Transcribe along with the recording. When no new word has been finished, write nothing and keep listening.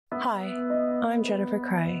Hi, I'm Jennifer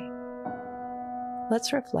Cray.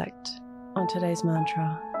 Let's reflect on today's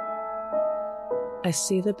mantra. I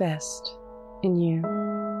see the best in you.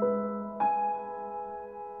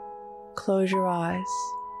 Close your eyes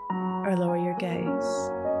or lower your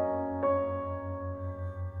gaze.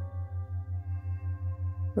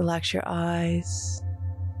 Relax your eyes.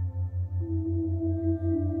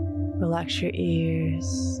 Relax your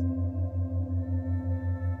ears.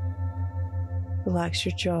 Relax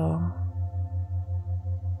your jaw.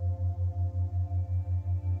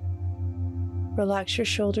 Relax your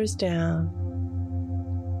shoulders down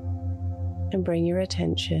and bring your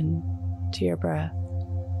attention to your breath.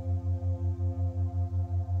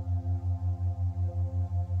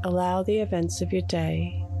 Allow the events of your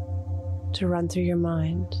day to run through your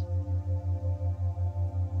mind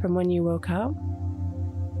from when you woke up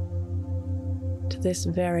to this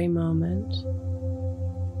very moment.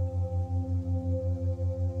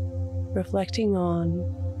 Reflecting on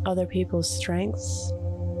other people's strengths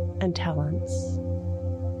and talents.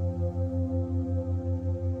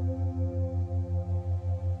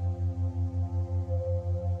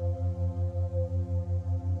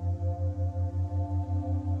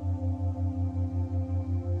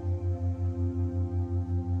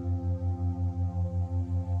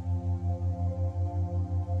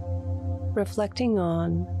 Reflecting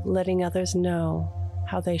on letting others know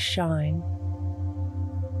how they shine.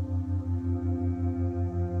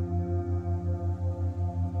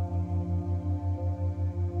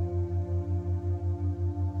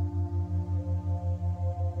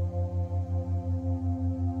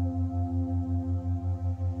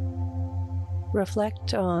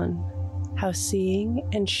 Reflect on how seeing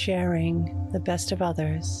and sharing the best of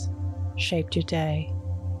others shaped your day.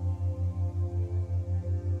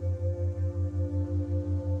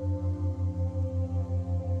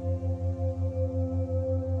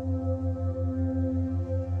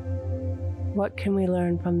 What can we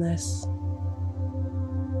learn from this?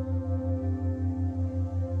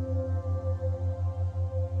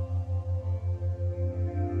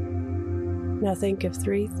 Now think of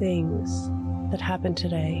 3 things that happened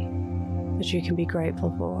today that you can be grateful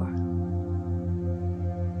for.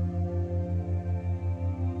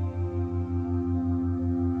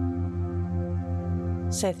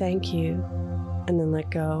 Say thank you and then let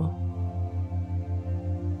go,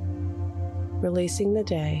 releasing the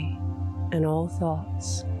day and all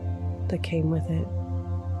thoughts that came with it.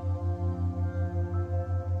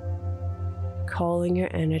 Calling your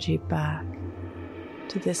energy back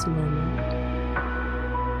to this moment.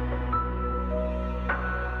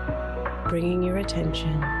 Bringing your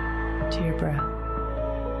attention to your breath.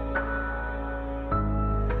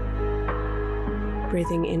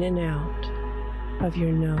 Breathing in and out of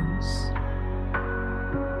your nose.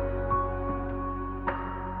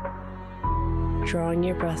 Drawing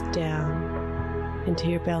your breath down into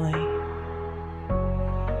your belly,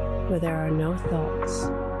 where there are no thoughts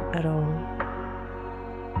at all.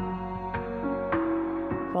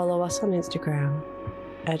 Follow us on Instagram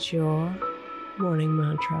at Your Morning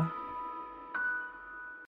Mantra.